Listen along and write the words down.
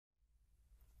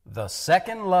The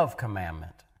second love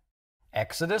commandment,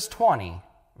 Exodus 20,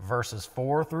 verses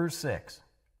 4 through 6.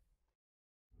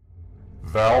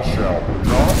 Thou shalt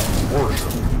not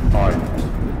worship idols.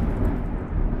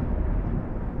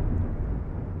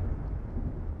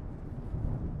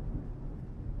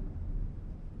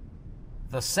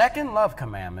 The second love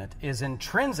commandment is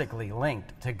intrinsically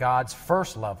linked to God's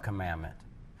first love commandment,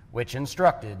 which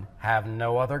instructed, "Have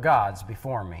no other gods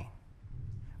before me."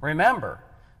 Remember,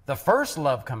 the first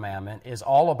love commandment is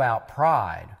all about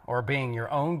pride or being your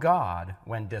own God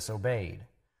when disobeyed.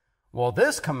 Well,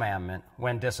 this commandment,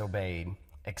 when disobeyed,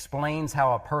 explains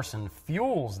how a person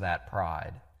fuels that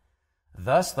pride.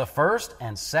 Thus, the first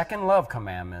and second love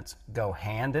commandments go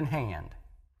hand in hand.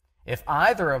 If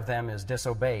either of them is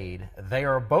disobeyed, they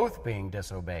are both being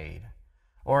disobeyed.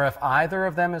 Or if either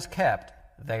of them is kept,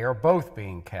 they are both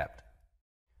being kept.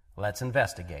 Let's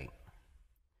investigate.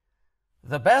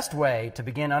 The best way to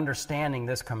begin understanding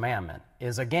this commandment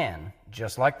is, again,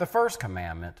 just like the first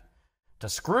commandment, to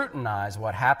scrutinize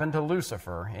what happened to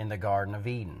Lucifer in the Garden of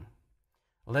Eden.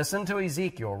 Listen to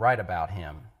Ezekiel write about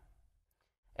him.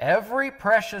 "Every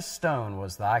precious stone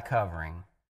was thy covering,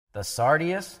 the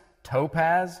sardius,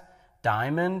 topaz,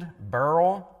 diamond,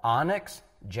 beryl, onyx,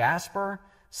 jasper,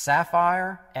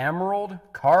 sapphire, emerald,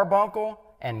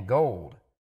 carbuncle, and gold,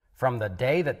 from the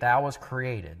day that thou was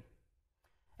created.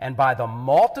 And by the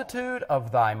multitude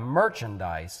of thy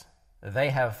merchandise they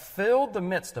have filled the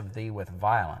midst of thee with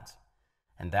violence,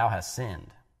 and thou hast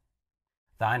sinned.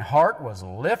 Thine heart was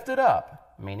lifted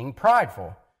up," meaning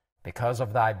prideful, "because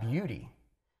of thy beauty,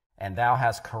 and thou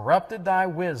hast corrupted thy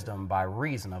wisdom by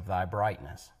reason of thy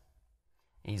brightness."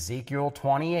 Ezekiel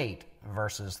 28,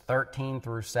 verses 13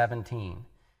 through 17.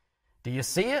 Do you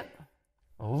see it?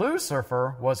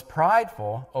 Lucifer was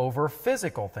prideful over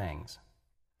physical things.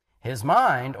 His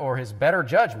mind, or his better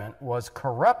judgment, was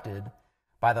corrupted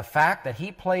by the fact that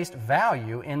he placed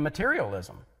value in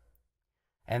materialism.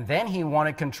 And then he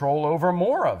wanted control over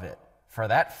more of it, for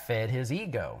that fed his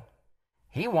ego.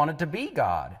 He wanted to be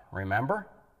God, remember?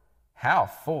 How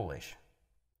foolish.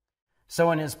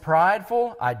 So in his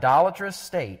prideful, idolatrous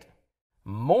state,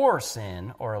 more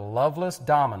sin or loveless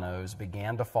dominoes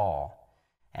began to fall,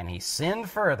 and he sinned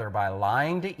further by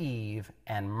lying to Eve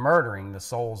and murdering the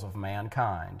souls of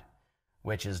mankind,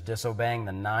 which is disobeying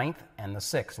the 9th and the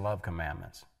 6th love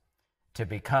commandments, to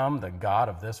become the god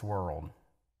of this world.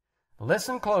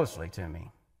 Listen closely to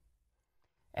me.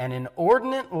 An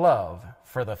inordinate love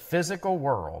for the physical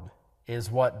world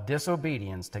is what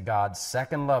disobedience to God's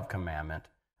second love commandment,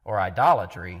 or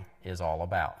idolatry, is all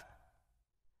about.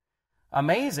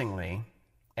 Amazingly,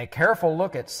 a careful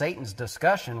look at Satan's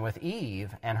discussion with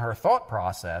Eve and her thought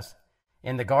process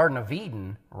in the Garden of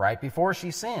Eden right before she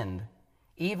sinned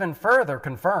even further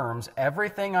confirms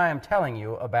everything I am telling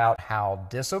you about how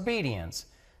disobedience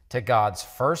to God's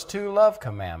first two love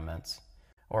commandments,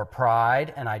 or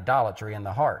pride and idolatry in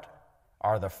the heart,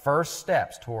 are the first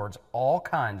steps towards all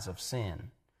kinds of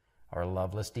sin or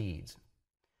loveless deeds.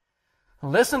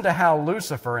 Listen to how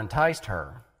Lucifer enticed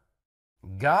her.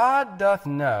 "God doth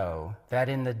know that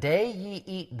in the day ye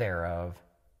eat thereof,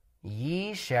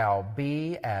 ye shall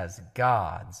be as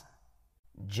gods."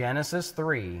 Genesis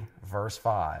 3, verse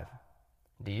 5.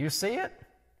 Do you see it?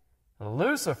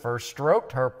 Lucifer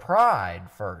stroked her pride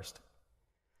first.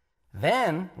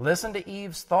 Then listen to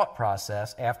Eve's thought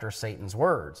process after Satan's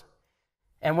words.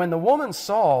 "And when the woman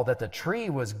saw that the tree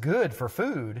was good for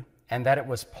food, and that it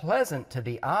was pleasant to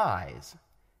the eyes,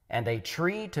 and a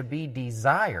tree to be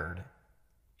desired,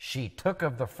 she took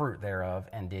of the fruit thereof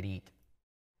and did eat."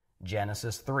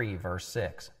 Genesis 3, verse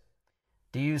 6.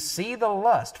 Do you see the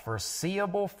lust for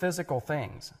seeable physical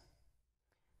things?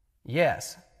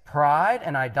 Yes, pride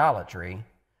and idolatry,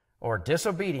 or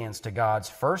disobedience to God's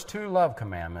first two love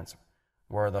commandments,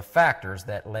 were the factors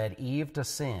that led Eve to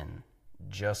sin,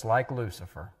 just like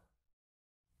Lucifer.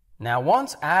 Now,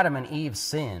 once Adam and Eve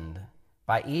sinned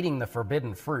by eating the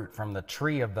forbidden fruit from the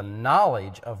tree of the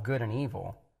knowledge of good and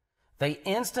evil, they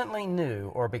instantly knew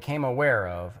or became aware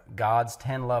of God's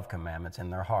 10 love commandments in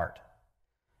their heart.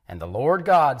 And the Lord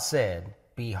God said,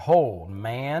 "Behold,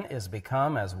 man is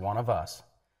become as one of us,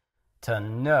 to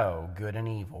know good and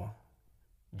evil."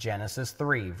 Genesis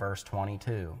 3, verse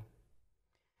 22.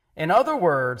 In other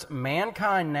words,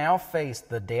 mankind now faced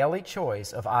the daily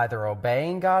choice of either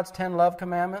obeying God's 10 love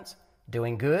commandments,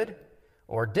 doing good,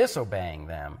 or disobeying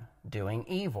them, doing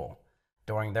evil,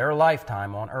 during their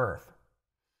lifetime on earth.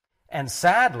 And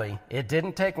sadly, it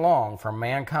didn't take long for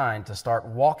mankind to start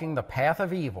walking the path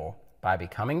of evil by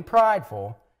becoming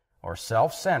prideful or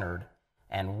self-centered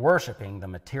and worshiping the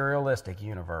materialistic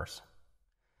universe.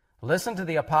 Listen to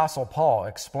the Apostle Paul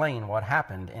explain what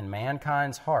happened in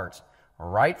mankind's hearts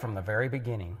right from the very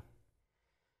beginning.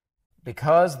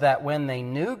 Because that when they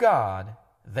knew God,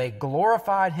 they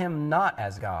glorified him not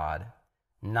as God,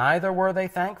 neither were they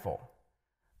thankful.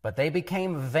 But they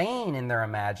became vain in their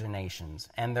imaginations,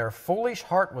 and their foolish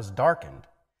heart was darkened.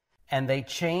 And they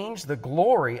changed the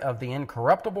glory of the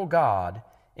incorruptible God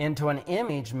into an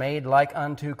image made like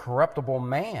unto corruptible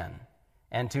man,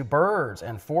 and to birds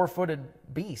and four-footed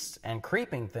beasts and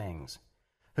creeping things,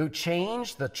 who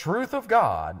changed the truth of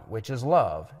God, which is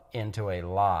love, into a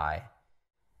lie.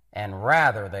 And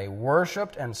rather they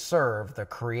worshipped and served the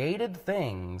created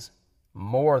things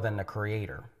more than the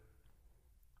Creator.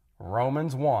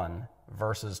 Romans 1,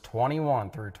 verses 21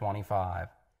 through 25.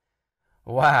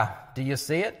 Wow, do you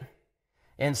see it?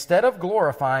 Instead of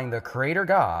glorifying the Creator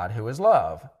God, who is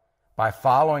love, by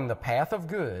following the path of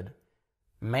good,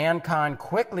 mankind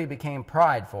quickly became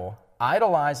prideful,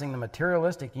 idolizing the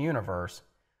materialistic universe,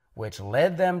 which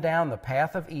led them down the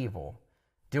path of evil,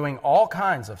 doing all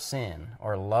kinds of sin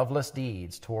or loveless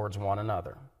deeds towards one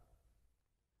another.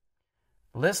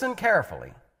 Listen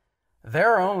carefully.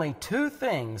 There are only two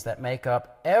things that make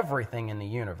up everything in the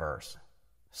universe: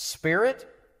 spirit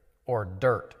or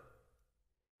dirt.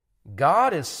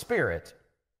 God is spirit,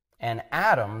 and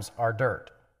atoms are dirt.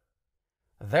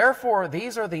 Therefore,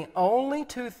 these are the only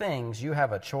two things you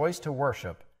have a choice to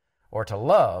worship or to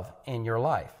love in your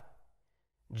life.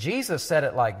 Jesus said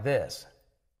it like this: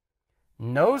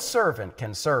 "No servant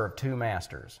can serve two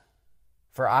masters,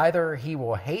 for either he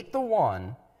will hate the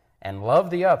one and love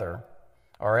the other,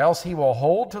 or else he will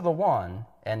hold to the one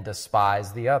and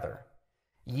despise the other.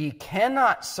 Ye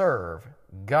cannot serve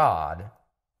God,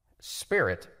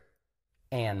 spirit,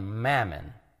 and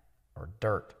mammon, or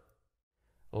dirt."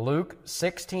 Luke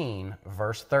 16,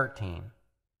 verse 13.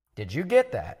 Did you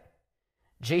get that?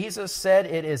 Jesus said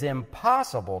it is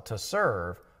impossible to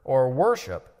serve or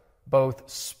worship both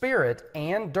spirit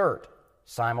and dirt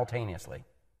simultaneously.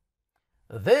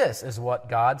 This is what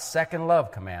God's second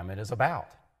love commandment is about.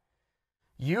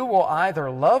 You will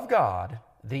either love God,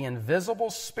 the invisible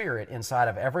spirit inside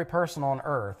of every person on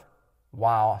earth,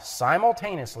 while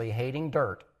simultaneously hating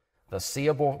dirt, the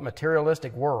seeable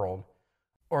materialistic world,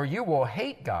 or you will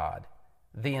hate God,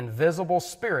 the invisible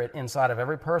spirit inside of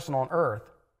every person on earth,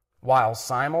 while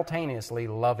simultaneously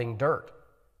loving dirt,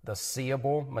 the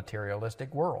seeable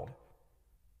materialistic world.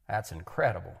 That's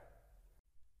incredible.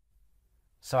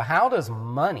 So how does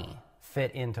money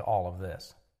fit into all of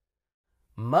this?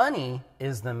 Money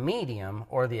is the medium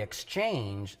or the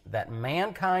exchange that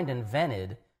mankind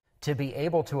invented to be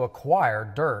able to acquire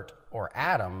dirt or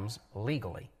atoms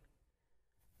legally.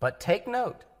 But take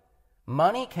note,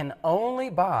 money can only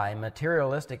buy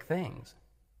materialistic things.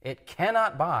 It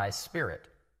cannot buy spirit.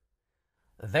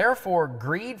 Therefore,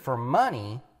 greed for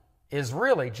money is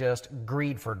really just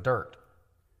greed for dirt.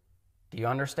 Do you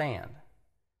understand?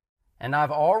 And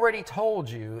I've already told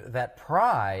you that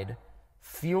pride,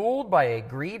 fueled by a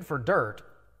greed for dirt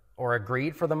or a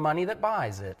greed for the money that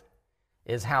buys it,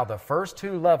 is how the first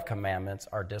two love commandments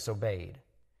are disobeyed,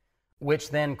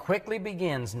 which then quickly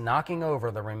begins knocking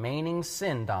over the remaining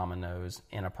sin dominoes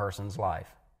in a person's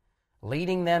life,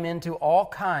 leading them into all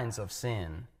kinds of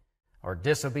sin or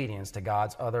disobedience to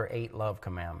God's other 8 love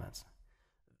commandments.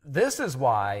 This is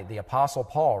why the Apostle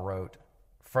Paul wrote,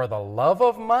 "For the love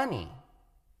of money,"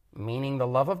 meaning the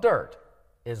love of dirt,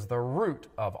 "is the root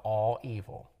of all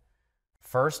evil."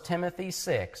 1 Timothy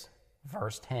 6,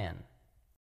 verse 10.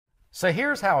 So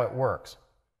here's how it works.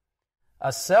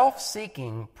 A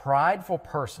self-seeking, prideful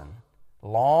person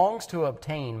longs to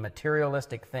obtain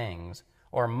materialistic things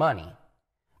or money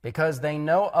because they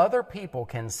know other people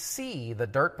can see the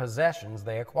dirt possessions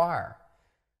they acquire: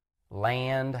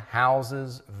 land,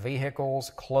 houses,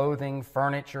 vehicles, clothing,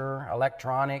 furniture,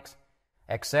 electronics,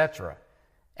 etc.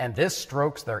 And this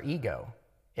strokes their ego.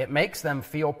 It makes them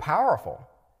feel powerful.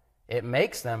 It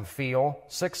makes them feel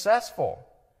successful.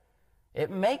 It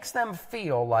makes them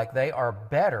feel like they are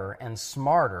better and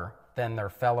smarter than their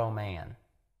fellow man.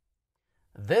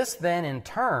 This then in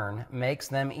turn makes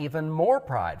them even more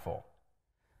prideful,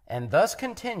 and thus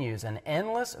continues an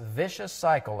endless vicious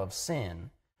cycle of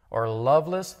sin or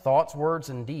loveless thoughts, words,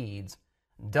 and deeds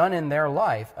done in their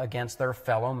life against their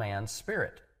fellow man's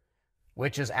spirit,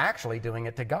 which is actually doing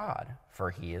it to God, for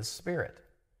He is spirit.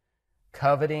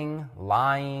 Coveting,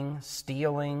 lying,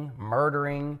 stealing,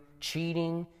 murdering,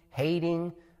 cheating,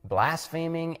 hating,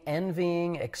 blaspheming,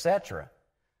 envying, etc.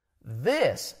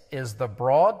 This is the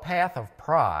broad path of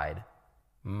pride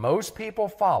most people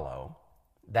follow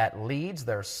that leads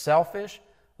their selfish,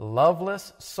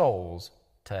 loveless souls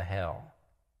to hell.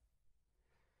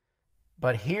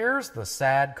 But here's the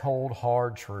sad, cold,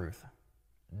 hard truth.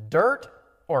 Dirt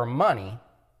or money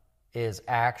is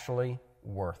actually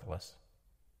worthless.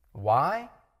 Why?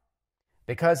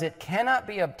 Because it cannot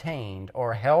be obtained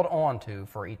or held onto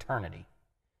for eternity.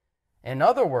 In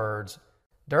other words,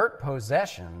 dirt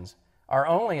possessions are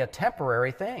only a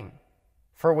temporary thing,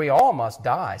 for we all must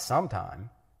die sometime.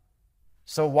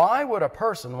 So why would a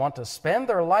person want to spend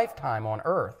their lifetime on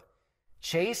earth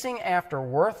chasing after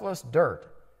worthless dirt,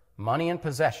 money and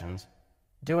possessions,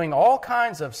 doing all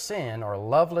kinds of sin or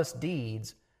loveless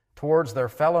deeds towards their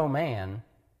fellow man,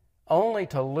 only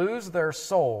to lose their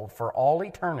soul for all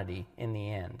eternity in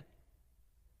the end?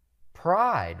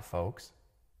 Pride, folks.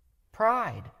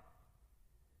 Pride.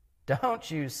 Don't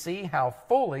you see how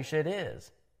foolish it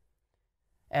is?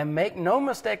 And make no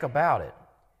mistake about it,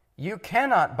 you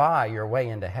cannot buy your way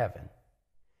into heaven.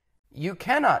 You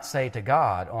cannot say to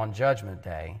God on Judgment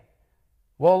Day,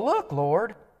 "Well, look,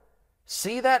 Lord,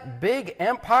 see that big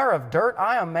empire of dirt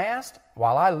I amassed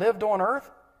while I lived on earth?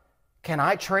 Can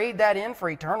I trade that in for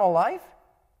eternal life?"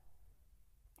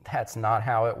 That's not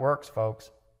how it works,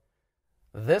 folks.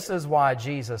 This is why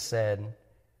Jesus said,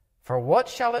 "For what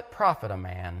shall it profit a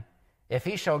man if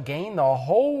he shall gain the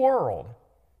whole world,"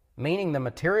 meaning the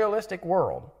materialistic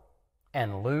world,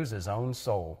 "and lose his own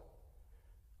soul?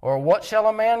 Or what shall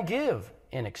a man give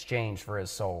in exchange for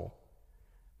his soul?"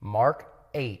 Mark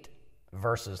 8,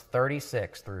 verses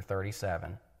 36 through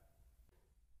 37.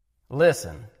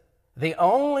 Listen, the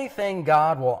only thing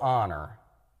God will honor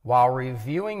while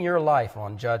reviewing your life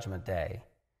on Judgment Day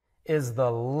is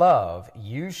the love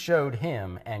you showed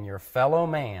him and your fellow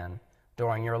man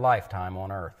during your lifetime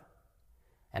on earth.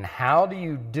 And how do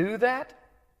you do that?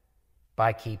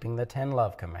 By keeping the 10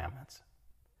 love commandments.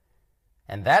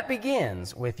 And that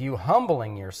begins with you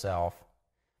humbling yourself,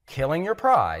 killing your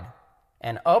pride,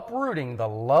 and uprooting the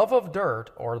love of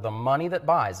dirt or the money that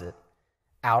buys it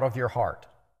out of your heart.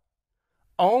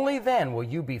 Only then will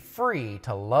you be free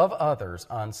to love others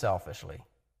unselfishly.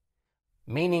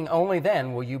 Meaning only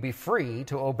then will you be free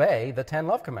to obey the 10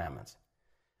 love commandments.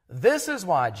 This is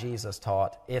why Jesus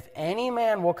taught, "If any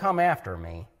man will come after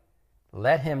me,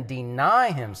 let him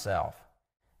deny himself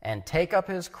and take up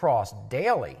his cross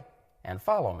daily and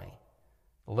follow me."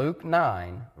 Luke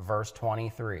 9, verse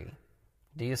 23.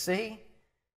 Do you see?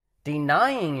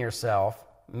 Denying yourself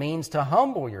means to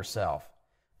humble yourself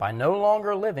by no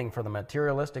longer living for the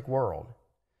materialistic world.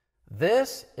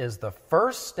 This is the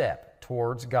first step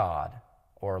towards God,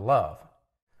 or love,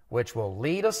 which will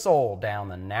lead a soul down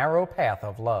the narrow path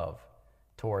of love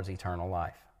towards eternal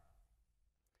life.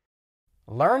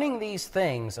 Learning these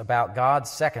things about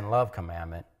God's second love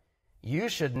commandment, you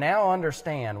should now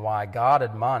understand why God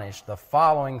admonished the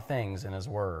following things in His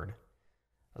Word.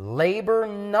 Labor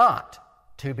not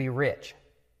to be rich,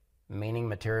 meaning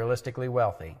materialistically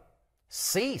wealthy.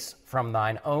 Cease from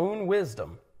thine own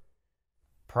wisdom.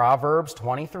 Proverbs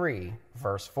 23,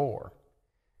 verse 4.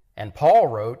 And Paul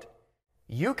wrote,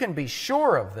 "You can be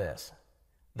sure of this.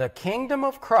 The kingdom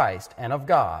of Christ and of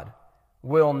God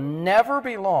will never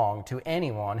belong to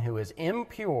anyone who is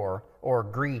impure or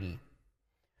greedy.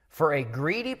 For a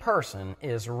greedy person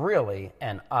is really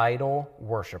an idol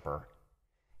worshiper.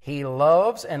 He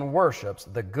loves and worships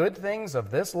the good things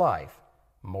of this life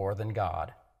more than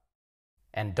God.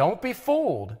 And don't be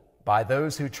fooled by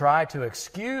those who try to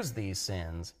excuse these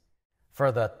sins,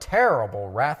 for the terrible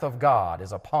wrath of God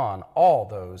is upon all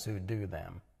those who do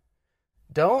them.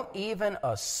 Don't even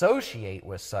associate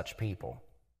with such people."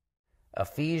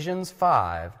 Ephesians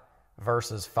 5,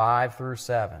 verses 5 through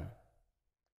 7.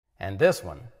 And this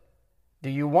one, do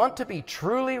you want to be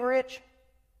truly rich?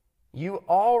 You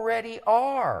already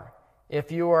are,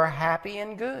 if you are happy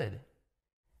and good.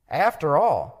 After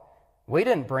all, we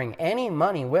didn't bring any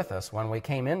money with us when we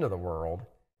came into the world,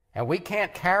 and we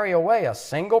can't carry away a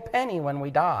single penny when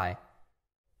we die.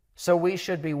 So we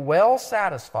should be well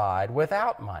satisfied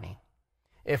without money,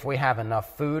 if we have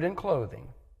enough food and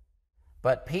clothing.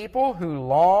 But people who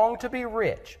long to be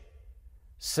rich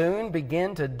soon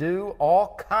begin to do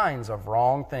all kinds of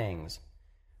wrong things,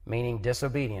 meaning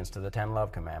disobedience to the 10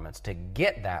 love commandments, to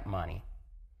get that money.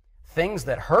 Things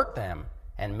that hurt them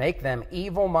and make them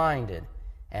evil-minded,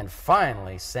 and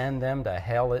finally send them to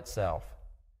hell itself.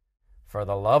 For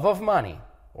the love of money,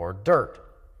 or dirt,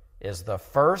 is the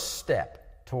first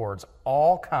step towards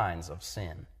all kinds of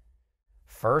sin.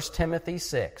 1 Timothy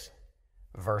 6,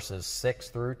 verses 6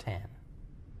 through 10.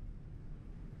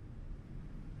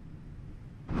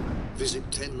 Visit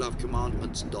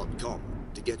 10lovecommandments.com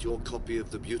to get your copy of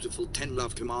the beautiful 10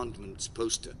 Love Commandments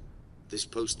poster. This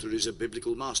poster is a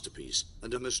biblical masterpiece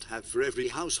and a must-have for every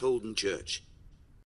household and church.